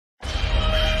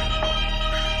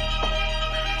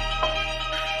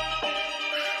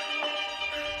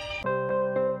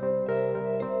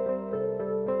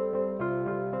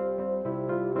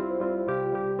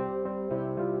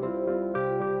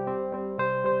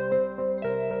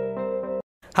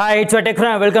Hi, it's your Tech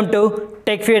friend. Welcome to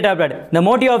Tech Tablet. The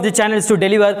motive of the channel is to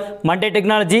deliver Monday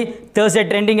technology, Thursday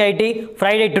trending IT,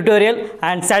 Friday tutorial,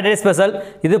 and Saturday special.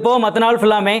 This is for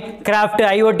craft,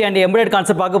 IoT, and embedded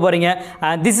concept.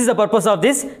 And this is the purpose of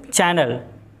this channel.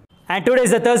 And today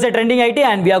is the Thursday trending IT,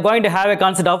 and we are going to have a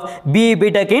concept of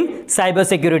B.Tech in cyber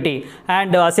security.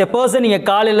 And as a person, you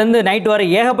call it night or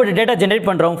data generate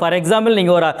pandrom. For example,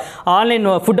 you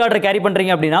online food order carry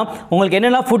pandringa appadina ungalku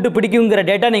enna food pidikkungra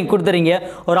data neenga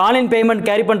kuduthringa or online payment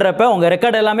carry பண்றப்ப உங்க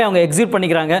record எல்லாமே அவங்க execute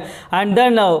பண்ணிக்கறாங்க. And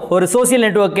then ஒரு social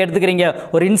network எடுத்துக்கறீங்க,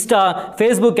 ஒரு Insta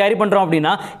Facebook carry பண்றோம்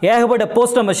அப்படினா ஏகப்பட்ட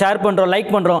post நம்ம ஷேர் பண்றோம்,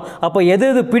 லைக் பண்றோம். அப்போ எது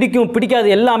எது பிடிக்கும் பிடிக்காது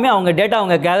எல்லாமே அவங்க டேட்டா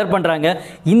அவங்க கேதர் பண்றாங்க.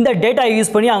 இந்த டேட்டா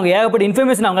யூஸ் பண்ணி அவங்க ஏகப்பட்ட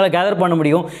இன்ஃபர்மேஷன் அவங்களால கேதர் பண்ண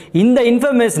முடியும். இந்த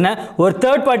இன்ஃபர்மேஷனை ஒரு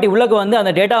தேர்ட் பார்ட்டி உள்ளக்கு வந்து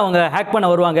அந்த டேட்டா அவங்க ஹேக் பண்ண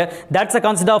வருவாங்க. That's a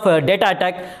concept of data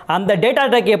attack. அந்த டேட்டா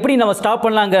அட்டாக் எப்படி நம்ம ஸ்டாப்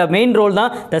பண்ணலாம்ங்க மெயின் ரோல்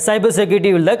தான் the cyber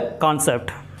security will the concept.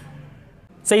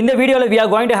 So in the video we are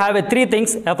going to have three things.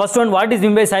 First one, what is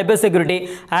meant by cyber security,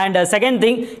 and second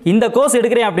thing, in the course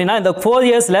edukreen appadina in the 4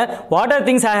 years la what are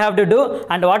things I have to do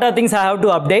and what are things I have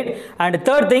to update, and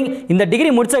third thing, in the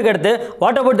degree mudichakaduthu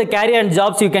what about the career and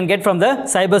jobs you can get from the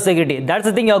cyber security. That's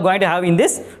the thing you are going to have in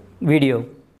this video.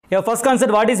 Your first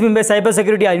concept, what is meant by cyber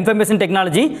security or information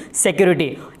technology security?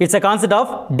 It's a concept of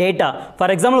data. For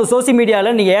example, social media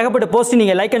la நீங்க ஏகப்பட்ட post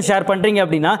நீங்க like and share பண்றீங்க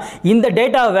அப்படினா இந்த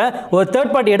டேட்டாவை ஒரு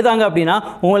third party எடுத்தாங்க அப்படினா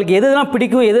உங்களுக்கு எதெல்லாம்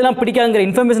பிடிக்கும் எதெல்லாம் பிடிக்காதுங்கற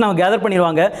இன்ஃபர்மேஷன் அவங்க கேதர்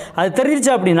பண்ணிடுவாங்க. அது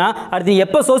தெரிஞ்சிச்சு அப்படினா அடுத்து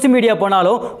எப்ப சோஷியல் மீடியா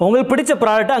போனாலும் உங்களுக்கு பிடிச்ச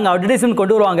ப்ராடக்ட் அங்க அட்வர்டைஸ்மென்ட்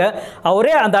கொண்டு வருவாங்க.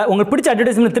 ஒரே அந்த உங்களுக்கு பிடிச்ச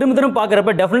அட்வர்டைஸ்மென்ட் திரும்ப திரும்ப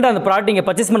பார்க்கறப்ப டெஃபினட்டா அந்த ப்ராடக்ட் நீங்க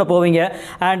பர்ச்சேஸ் பண்ண போவீங்க.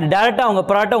 அண்ட் டைரக்ட்டா அவங்க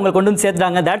ப்ராடக்ட் உங்களுக்கு கொண்டு வந்து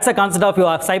சேர்த்துறாங்க. That's a concept of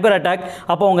your cyber attack.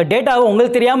 அப்போ உங்க டேட்டாவை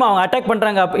உங்களுக்கு தெரியாம அவங்க அட்டாக்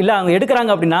பண்றாங்க இல்ல அவங்க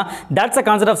எடுக்கறாங்க அப்படினா that's a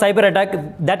concept of cyber attack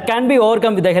that can be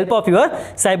overcome with the help of your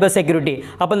cyber security.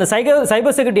 அப்ப இந்த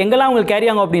cyber security எங்கெல்லாம் உங்களுக்கு கேரி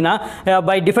ஆகும் அப்படினா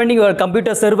by defending your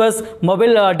computer servers,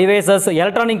 mobile devices,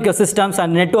 electronic systems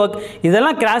and network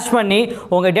இதெல்லாம் crash பண்ணி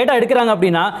உங்க data எடுக்கறாங்க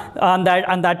அப்படினா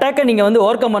அந்த அட்டாக்கை நீங்க வந்து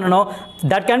ஓவர்கம் பண்ணனும்.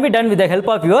 that can be done with the help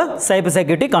of your cyber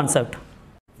security concept.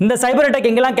 இந்த சைபர் அட்டாக்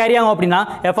எங்கெல்லாம் கேரி ஆகும் அப்படினா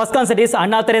first concept is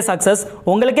unauthorized access.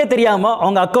 உங்களுக்கே தெரியாம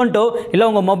உங்க அக்கவுண்டோ இல்ல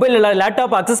உங்க மொபைல் இல்ல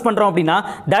லேப்டாப் அக்சஸ் பண்றோம் அப்படினா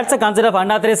that's a concept of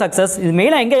unauthorized access. இது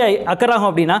மெயினா எங்க அக்கர் ஆகும்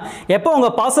அப்படினா எப்போ உங்க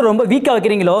பாஸ்வேர்ட் ரொம்ப வீக்கா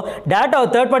வைக்கிறீங்களோ டேட்டா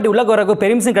தேர்ட் பார்ட்டி உள்ள வரக்கு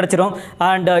பெர்மிஷன் கிடைச்சிரும்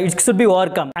and it should be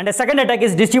overcome. And the second attack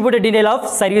is distributed denial of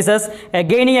services,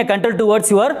 gaining a control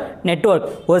towards your network.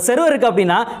 ஒரு சர்வர் இருக்கு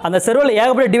அப்படினா அந்த சர்வர்ல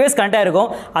ஏகப்பட்ட டிவைஸ் கனெக்ட்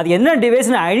ஆயிருக்கும். அது என்ன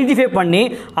டிவைஸ்னு ஐடென்டிஃபை பண்ணி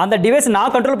அந்த டிவைஸ்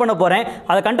நான் கண்ட்ரோல் பண்ண போறேன்.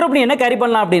 அதை கண்ட்ரோல் பண்ணி என்ன கேரி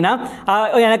பண்ணலாம் அப்படினா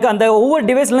எனக்கு அந்த ஒவ்வொரு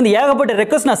டிவைஸ்ல இருந்து ஏகப்பட்ட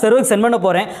ரிக்வெஸ்ட் நான் சர்வருக்கு சென்ட் பண்ண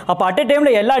போறேன். அப்ப அட் a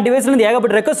டைம்ல எல்லா டிவைஸ்ல இருந்து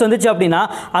ஏகப்பட்ட ரிக்வெஸ்ட் வந்துச்சு அப்படினா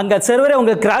அங்க சர்வரே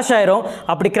உங்களுக்கு கிராஷ் ஆயிரும்.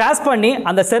 அப்படி கிராஷ் பண்ணி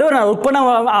அந்த சர்வர் நான் ஒர்க் பண்ண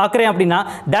ஆக்குறேன் அப்படினா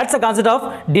that's a concept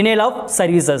of denial of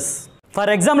services. For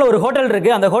example ஒரு ஹோட்டல்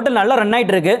இருக்குது, அந்த ஹோட்டல் நல்லா ரன்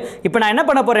ஆகிட்டு இருக்கு. இப்போ நான் என்ன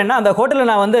பண்ண போகிறேன்னா அந்த ஹோட்டலில்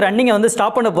நான் வந்து ரன்னிங்கை வந்து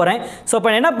ஸ்டாப் பண்ண போகிறேன். ஸோ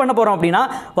இப்போ என்ன பண்ண போகிறோம் அப்படின்னா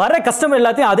வர கஸ்டமர்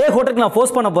எல்லாத்தையும் அதே ஹோட்டலுக்கு நான்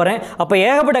ஃபோர்ஸ் பண்ண போகிறேன். அப்போ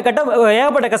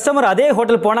ஏகப்பட்ட கஸ்டமர் அதே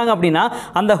ஹோட்டல் போனாங்க அப்படின்னா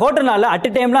அந்த ஹோட்டல்னால அட்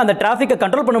டைமில் அந்த டிராஃபிக்கை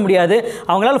கண்ட்ரோல் பண்ண முடியாது,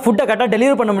 அவங்களால ஃபுட்டை கரெக்டாக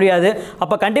டெலிவரி பண்ண முடியாது.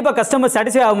 அப்போ கண்டிப்பாக கஸ்டமர்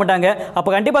சாட்டிஸ்ஃபை ஆக மாட்டாங்க. அப்போ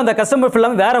கண்டிப்பாக அந்த கஸ்டமர்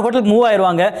ஃபுல்லாக வேறு ஹோட்டலுக்கு மூவ்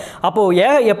ஆயிடுவாங்க.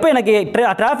 அப்போது எப்போ எனக்கு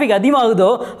டிராஃபிக்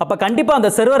அதிகமாகுதோ அப்போ கண்டிப்பாக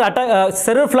அந்த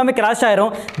சர்வர் ஃபுல்லாமே கிராஷ்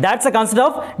ஆயிரும். that's a concept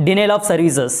of denial of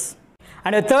services.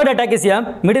 And the third attack is a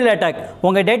middle attack.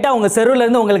 உங்க டேட்டா உங்க சர்வர்ல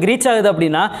இருந்து உங்களுக்கு ரீச் ஆகுது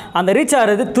அப்படினா அந்த ரீச்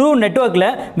ஆகிறது through நெட்வொர்க்ல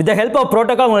with the help of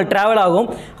protocol உங்களுக்கு டிராவல் ஆகும்.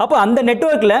 அப்போ அந்த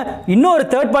நெட்வொர்க்ல இன்னொரு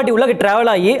தேர்ட் பார்ட்டி உள்ளக்கு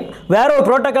டிராவல் ஆகி வேற ஒரு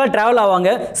புரோட்டோகால் டிராவல்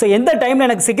ஆவாங்க. ஸோ எந்த டைம்ல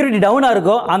எனக்கு செக்யூரிட்டி டவுனா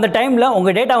இருக்கோ அந்த டைம்ல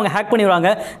உங்க டேட்டா அவங்க ஹேக்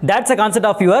பண்ணிடுவாங்க. that's a concept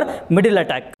of your middle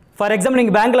attack. For example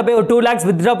நீங்கள் பேங்க்கில் போய் ஒரு 2 lakhs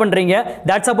வித்ட்ரா பண்ணுறீங்க.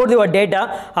 That's about your data.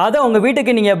 அதை உங்கள்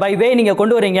வீட்டுக்கு நீங்கள் பை வே நீங்கள்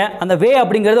கொண்டு வரீங்க. அந்த வே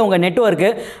அப்படிங்கிறது உங்கள் நெட்வொர்க்கு.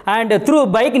 அண்ட் த்ரூ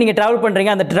பைக் நீங்கள் ட்ராவல்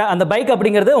பண்ணுறீங்க. அந்த பைக்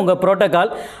அப்படிங்கிறது உங்கள்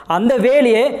ப்ரோட்டோகால். அந்த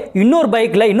வேலையே இன்னொரு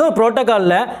பைக்கில் இன்னொரு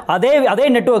ப்ரோட்டோகாலில் அதே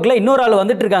நெட்வொர்க்கில் இன்னொரு ஆள்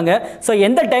வந்துட்டு இருக்காங்க. ஸோ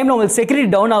எந்த டைமில் உங்களுக்கு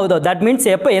செக்யூரிட்டி டவுன் ஆகுதோ தட் மீன்ஸ்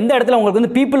எப்போ எந்த இடத்துல உங்களுக்கு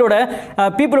வந்து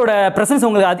பீப்புளோட ப்ரெசன்ஸ்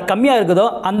உங்களுக்கு கம்மியாக இருக்குதோ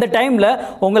அந்த டைமில்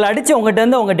உங்களை அடித்து உங்கள்கிட்ட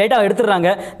இருந்து உங்கள் டேட்டா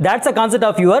எடுத்துடுறாங்க. That's a concept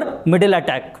of your middle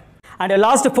attack. And the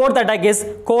last fourth attack is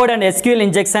code and SQL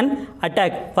injection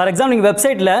attack. For example, நீங்கள்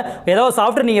வெப்சைட்டில் ஏதோ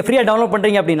சாஃப்ட்வேர் நீங்கள் ஃப்ரீயாக டவுன்லோட்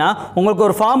பண்ணுறீங்க அப்படின்னா உங்களுக்கு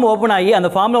ஒரு ஃபார்ம் ஓப்பன் ஆகி அந்த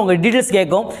ஃபார்மில் உங்கள் டீட்டெயில்ஸ்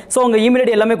கேட்கும். ஸோ உங்கள் இமெயில்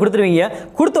ஐடி எல்லாமே கொடுத்துருவீங்க.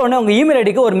 கொடுத்த உடனே உங்கள் இமெயில்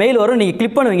ஐடிக்கு ஒரு மெயில் வரும். நீங்கள்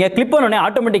கிளிக் பண்ணுவீங்க. கிளிக் பண்ண உடனே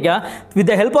ஆட்டோமேட்டிக்காக with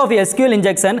the help of SQL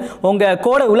injection உங்கள்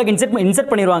கோடை உள்ள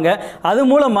இன்செர்ட் பண்ணிடுவாங்க. அது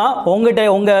மூலமாக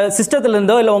உங்கள்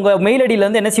சிஸ்டத்துலேருந்தோ இல்லை உங்கள் மெயில்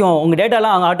ஐடியிலேருந்து என்ன செய்வோம் உங்கள்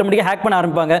டேட்டாலாம் அவங்க ஆட்டோமேட்டிக்காக ஹேக் பண்ண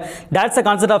ஆரம்பிப்பாங்க. that's a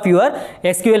concept of your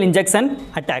SQL injection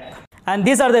attack. and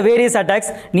these are the various attacks.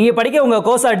 நீங்க படிக்க உங்க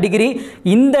கோர்ஸ் ஆர் டிகிரி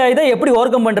இந்த இதை எப்படி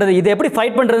ஓவர்கம் பண்றது, இது எப்படி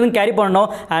ஃபைட் பண்றதுன்னு கேரி பண்ணணும்,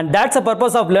 and that's the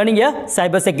purpose of learning a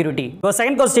cyber security. So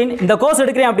second question, இந்த கோர்ஸ்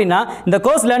எடுக்கிறேன் அப்படின்னா இந்த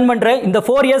கோர்ஸ் லேர்ன் பண்ற இந்த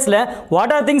 4 இயர்ஸ்ல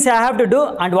what are things I have to do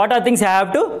and what are things I have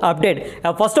to update.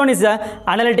 First one is the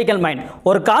analytical mind.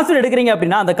 ஒரு concept எடுக்கிறீங்க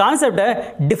அப்படின்னா அந்த கான்செப்டை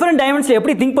டிஃபரெண்ட் டைமென்ஷன்ல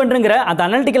எப்படி திங்க் பண்றீங்கற அந்த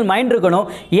analytical mind இருக்கணும்.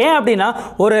 ஏன் அப்படின்னா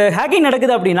ஒரு ஹேக்கிங்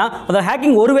நடக்குது அப்படின்னா அந்த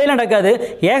ஹேக்கிங் ஒரு வேளை நடக்காது,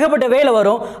 ஏகப்பட்ட வேளை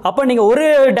வரும். அப்போ நீங்க ஒரு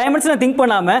டைமென்ஷன் think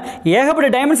பண்ணாம ஏகப்பட்ட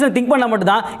டைமென்ஷன் think பண்ணா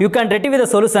மட்டும் தான் you can retrieve the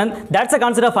solution. That's the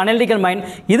concept of analytical mind.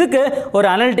 இதுக்கு ஒரு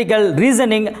analytical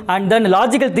reasoning and then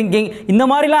logical thinking இந்த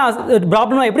மாதிரிலாம்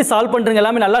ப்ராப்ளம் எப்படி சால்வ் பண்றீங்க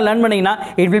எல்லாமே நல்லா லேர்ன் பண்ணீங்கன்னா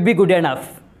it will be good enough.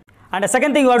 And the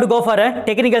second thing you have to go for a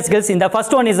technical skills. In the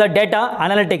first one is the data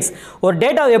analytics. ஒரு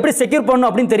data எப்படி secure பண்ணணும்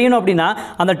அப்படின்னு தெரியணும் அப்படின்னா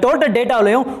அந்த டோட்டல்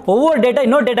டேட்டாவிலையும் ஒவ்வொரு டேட்டா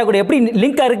இன்னொரு டேட்டா கூட எப்படி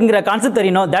லிங்க் இருக்குங்கிற கான்செப்ட்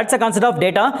தெரியணும். That's the concept of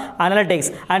data analytics.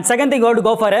 And second thing you have to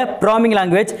go for a programming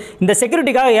language. இந்த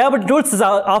செக்யூரிட்டிக்காக ஏகப்பட்ட டூல்ஸ்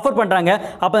ஆஃபர் பண்றாங்க.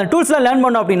 அப்போ அந்த டூல்ஸ்லாம் லேர்ன்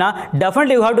பண்ணணும் அப்படின்னா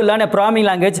definitely you have to learn a programming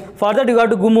language. For that you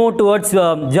have to move towards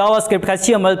JavaScript,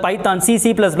 HTML, Python,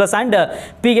 C++, and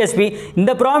PHP.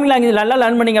 இந்த programming language நல்லா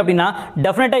learn பண்ணீங்க அப்படின்னா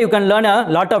definitely you can learn a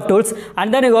lot of tools. And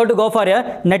then you have to go for a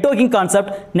networking concept.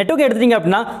 Network எடுத்தீங்க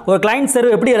அப்படின்னா ஒரு client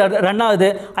server எப்படி run ஆகுது,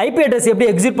 IP address எப்படி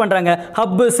எக்ஸிக்யூட் பண்றாங்க,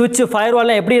 hub, switch, firewall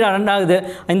எப்படி ரன் ஆகுது,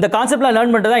 இந்த கான்செப்ட்லாம்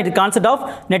லேர்ன் பண்றது தான் இது concept of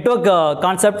network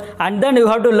concept. And then you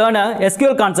have to learn a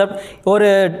SQL concept. ஒரு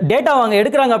டேட்டா அவங்க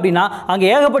எடுக்கிறாங்க அப்படின்னா அங்க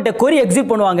ஏகப்பட்ட query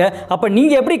எக்ஸிக்யூட் பண்ணுவாங்க. அப்ப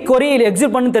நீங்க எப்படி query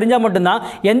எக்ஸிக்யூட் பண்ணனும் தெரிஞ்சா மட்டும் தான்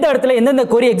எந்த இடத்துல எந்தெந்த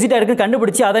query எக்ஸிக்யூட் ஆயிருக்குன்னு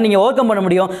கண்டுபிடிச்சு அதை நீங்க ஓவர்கம் பண்ண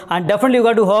முடியும். And definitely you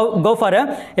have to go for a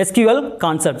SQL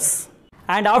concepts.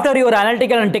 And after your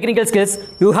analytical and technical skills,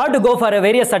 you have to go for a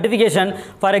various certification.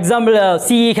 For example,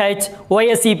 CEH,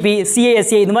 OSCP,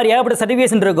 CASA இந்த மாதிரி ஏகப்பட்ட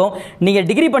certification இருக்கும். நீங்கள்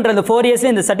degree பண்ணுற அந்த 4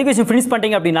 இயர்ஸில் இந்த certification finish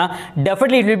பண்ணிட்டீங்க அப்படின்னா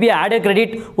definitely it will be added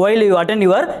credit while you attend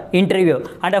your interview.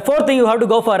 And the fourth thing you have to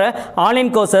go for a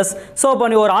online courses. So இப்போ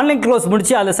நீங்கள் ஒரு ஆன்லைன் கோர்ஸ்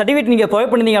முடிச்சு அந்த சர்டிஃபிகேட் நீங்கள்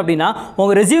ப்ரொவைட் பண்ணீங்க அப்படின்னா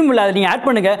உங்கள் ரெஸ்யூமில் அதை நீங்கள் ஆட்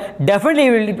பண்ணுங்க. Definitely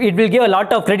it will give a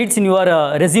lot of credits in your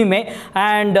resume.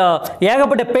 And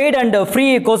ஏகப்பட்ட paid and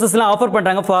free courses-லாம் ஆஃபர்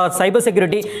பண்ணுறாங்க for cyber security.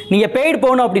 நீங்க paid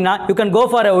போணும் அப்படின்னா you can go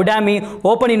for a Udemy,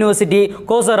 Open University,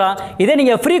 Coursera. இதே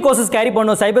நீங்க free courses கேரி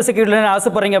பண்ணனும் cyber security ல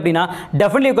ஆசைப்படுறீங்க அப்படின்னா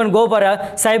definitely you can go for a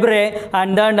Cyber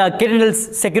and then Credentials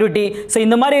Security. So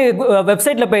இந்த மாதிரி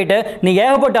வெப்சைட்ல போய்ட்டு நீங்க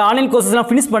ஏகப்பட்ட ஆன்லைன் கோர்சஸ்லாம்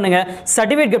ஃபினிஷ் பண்ணுங்க,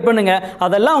 சர்டிஃபிகேட் கெட் பண்ணுங்க,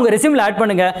 அதெல்லாம் உங்க ரெஸ்யூம்ல ஆட்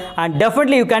பண்ணுங்க, and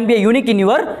definitely you can be a unique in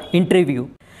your interview.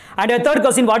 And your third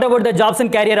question, what about the jobs and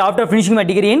career after finishing my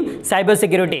degree in cyber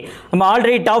security? நம்ம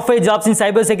already top 5 jobs in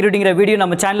cyber securityங்கிற video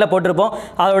நம்ம சேனல்ல போட்டுருப்போம்.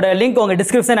 அதோட link உங்க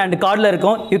description and கார்டில்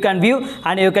இருக்கும். You can view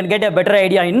and you can get a better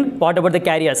idea in what about the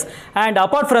careers. And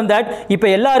apart from that, இப்போ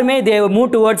எல்லாருமே they move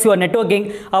towards your networking.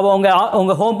 அப்போ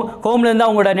உங்க ஹோம்ல இருந்து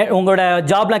உங்களோட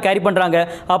ஜாப்லாம் கேரி பண்றாங்க.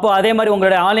 அப்போ அதே மாதிரி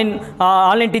உங்களோட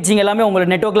ஆன்லைன் டீச்சிங் எல்லாமே உங்களோட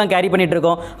நெட்வொர்க்லாம் கேரி பண்ணிட்டு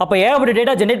இருக்கோம். அப்போ ஏகப்பட்ட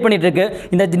டேட்டா ஜெனரேட் பண்ணிட்டு இருக்கு.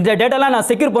 இந்த டேட்டாலாம் நான்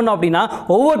செக்யூர் பண்ணணும் அப்படின்னா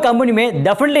ஒவ்வொரு கம்பெனியுமே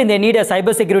definitely they need a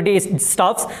cyber security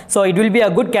staffs. So it will be a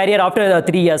good career after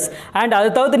 3 years. And அது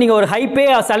தவிர்த்து நீங்க ஒரு ஹை பே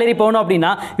salary போகணும்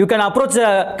அப்படின்னா you can approach a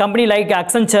company like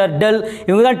Accenture, Dell.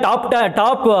 இவங்க தான்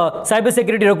top cyber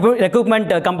security recruitment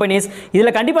companies.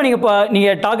 இதுல கண்டிப்பா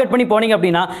நீங்க டார்கெட் பண்ணி போனீங்க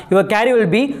அப்படின்னா your career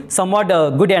will be somewhat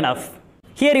good enough.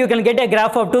 Here you can get a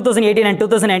graph of 2018 and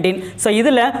 2019. So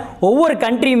இதில் ஒவ்வொரு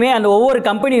கண்ட்ரியுமே அந்த ஒவ்வொரு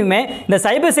கம்பெனியுமே இந்த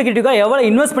சைபர் செக்யூரிட்டிக்காக எவ்வளோ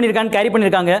இன்வெஸ்ட் பண்ணியிருக்கான்னு கேரி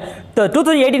பண்ணியிருக்காங்க.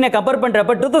 2018 கம்பேர்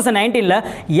பண்ணுறப்ப 2019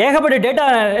 ஏகப்பட்ட டேட்டா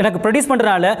எனக்கு ப்ரொடியூஸ்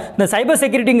பண்ணுறதுனால இந்த சைபர்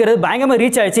செக்யூரிட்டிங்கிறது பயங்கரமாக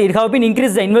ரீச் ஆயிடுச்சு. It have been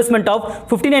increased the investment of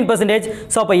 59%.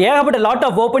 So அப்போ ஏகப்பட்ட lot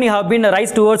of opening have been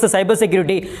rice towards cyber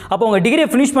security. அப்போ உங்கள் டிகிரி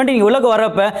ஃபினிஷ் பண்ணி நீங்கள் உலக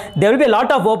வரப்போ there will be a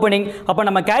lot of opening. அப்போ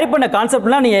நம்ம கேரி பண்ண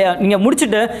கான்செப்ட்லாம் நீங்கள்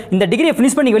முடிச்சுட்டு இந்த டிகிரியை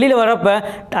ஃபினிஷ் பண்ணி வெளியில் வரப்போ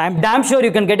I am damn sure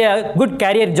you can get a good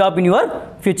career job in your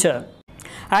future.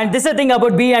 And this is the thing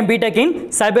about B.Tech in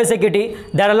cyber security.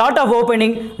 There are a lot of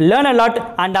opening, learn a lot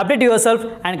and update yourself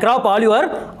and crop all your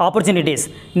opportunities.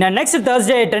 In the next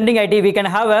Thursday trending IT we can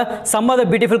have some other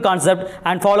beautiful concept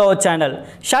and follow our channel.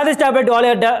 Share this tablet to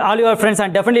all your friends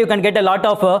and definitely you can get a lot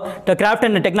of the craft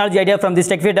and technology idea from this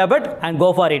TechFear tablet and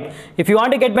go for it. If you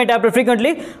want to get my tablet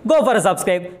frequently, go for a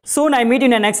subscribe. Soon I meet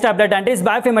you in the next tablet and it's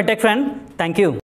bye from my tech friend. Thank you.